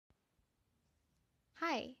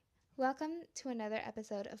Hi, welcome to another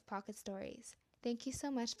episode of Pocket Stories. Thank you so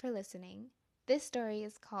much for listening. This story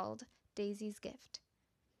is called Daisy's Gift.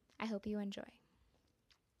 I hope you enjoy.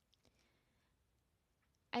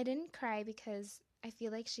 I didn't cry because I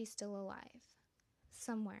feel like she's still alive.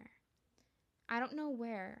 Somewhere. I don't know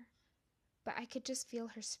where, but I could just feel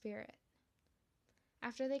her spirit.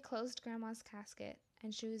 After they closed Grandma's casket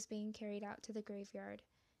and she was being carried out to the graveyard,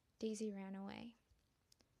 Daisy ran away.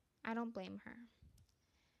 I don't blame her.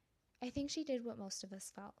 I think she did what most of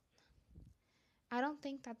us felt. I don't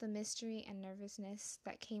think that the mystery and nervousness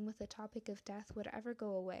that came with the topic of death would ever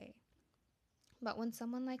go away. But when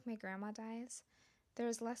someone like my grandma dies, there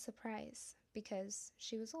is less surprise because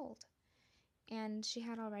she was old and she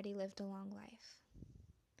had already lived a long life.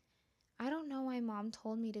 I don't know why Mom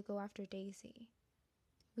told me to go after Daisy.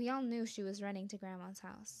 We all knew she was running to Grandma's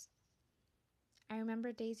house. I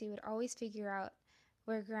remember Daisy would always figure out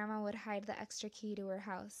where Grandma would hide the extra key to her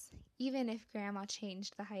house, even if Grandma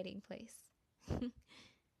changed the hiding place.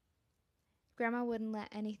 Grandma wouldn't let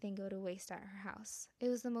anything go to waste at her house. It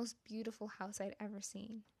was the most beautiful house I'd ever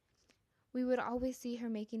seen. We would always see her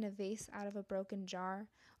making a vase out of a broken jar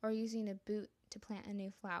or using a boot to plant a new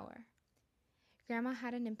flower. Grandma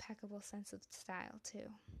had an impeccable sense of style, too.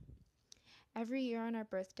 Every year on our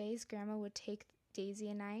birthdays, Grandma would take Daisy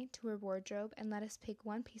and I to her wardrobe and let us pick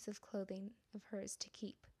one piece of clothing of hers to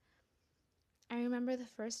keep. I remember the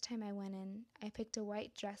first time I went in, I picked a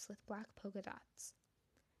white dress with black polka dots.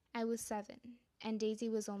 I was 7, and Daisy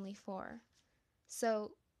was only 4,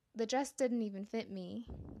 so the dress didn't even fit me,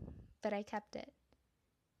 but I kept it.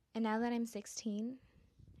 And now that I'm 16,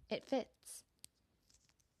 it fits.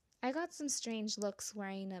 I got some strange looks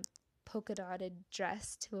wearing a polka-dotted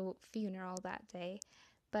dress to a funeral that day,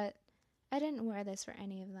 but I didn't wear this for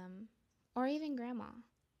any of them, or even Grandma.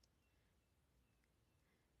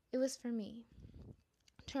 It was for me,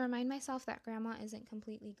 to remind myself that Grandma isn't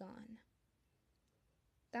completely gone.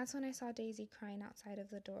 That's when I saw Daisy crying outside of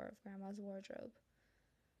the door of Grandma's wardrobe.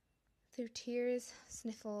 Through tears,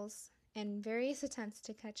 sniffles, and various attempts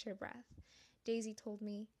to catch her breath, Daisy told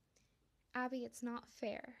me, "Abby, it's not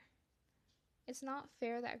fair. It's not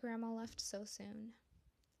fair that Grandma left so soon."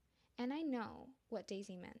 And I know what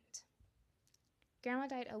Daisy meant. Grandma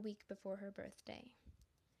died a week before her birthday.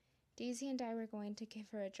 Daisy and I were going to give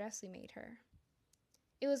her a dress we made her.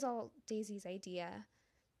 It was all Daisy's idea.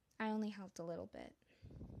 I only helped a little bit.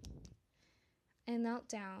 I knelt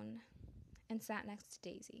down and sat next to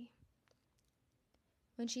Daisy.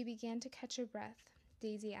 When she began to catch her breath,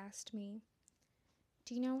 Daisy asked me,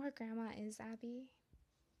 "Do you know where Grandma is, Abby?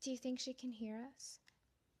 Do you think she can hear us?"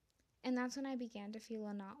 And that's when I began to feel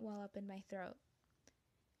a knot well up in my throat.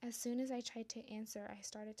 As soon as I tried to answer, I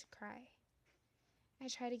started to cry. I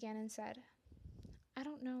tried again and said, "I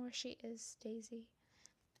don't know where she is, Daisy.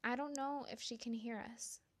 I don't know if she can hear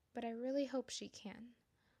us, but I really hope she can."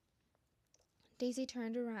 Daisy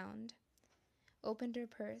turned around, opened her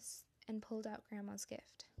purse, and pulled out Grandma's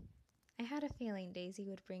gift. I had a feeling Daisy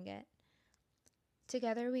would bring it.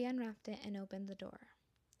 Together we unwrapped it and opened the door.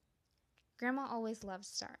 Grandma always loved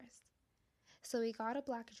stars, so we got a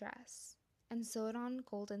black dress and sewed on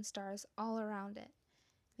golden stars all around it,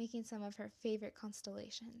 making some of her favorite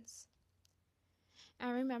constellations. I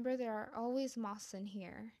remember there are always moths in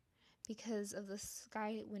here because of the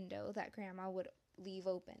sky window that Grandma would leave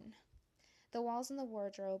open. The walls in the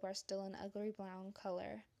wardrobe are still an ugly brown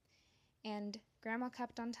color, and Grandma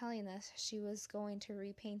kept on telling us she was going to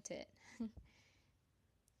repaint it.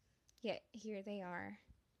 Yet here they are.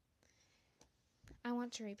 I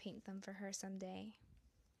want to repaint them for her someday.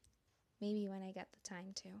 Maybe when I get the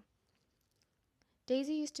time to.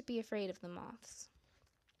 Daisy used to be afraid of the moths.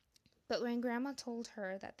 But when Grandma told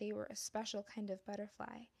her that they were a special kind of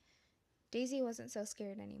butterfly, Daisy wasn't so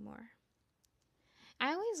scared anymore.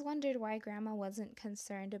 I always wondered why Grandma wasn't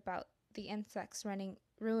concerned about the insects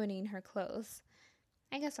ruining her clothes.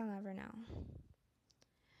 I guess I'll never know.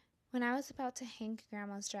 When I was about to hang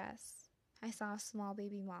Grandma's dress, I saw a small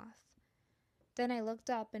baby moth. Then I looked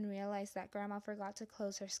up and realized that Grandma forgot to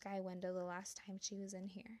close her sky window the last time she was in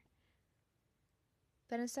here.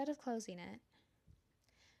 But instead of closing it,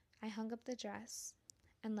 I hung up the dress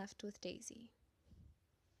and left with Daisy.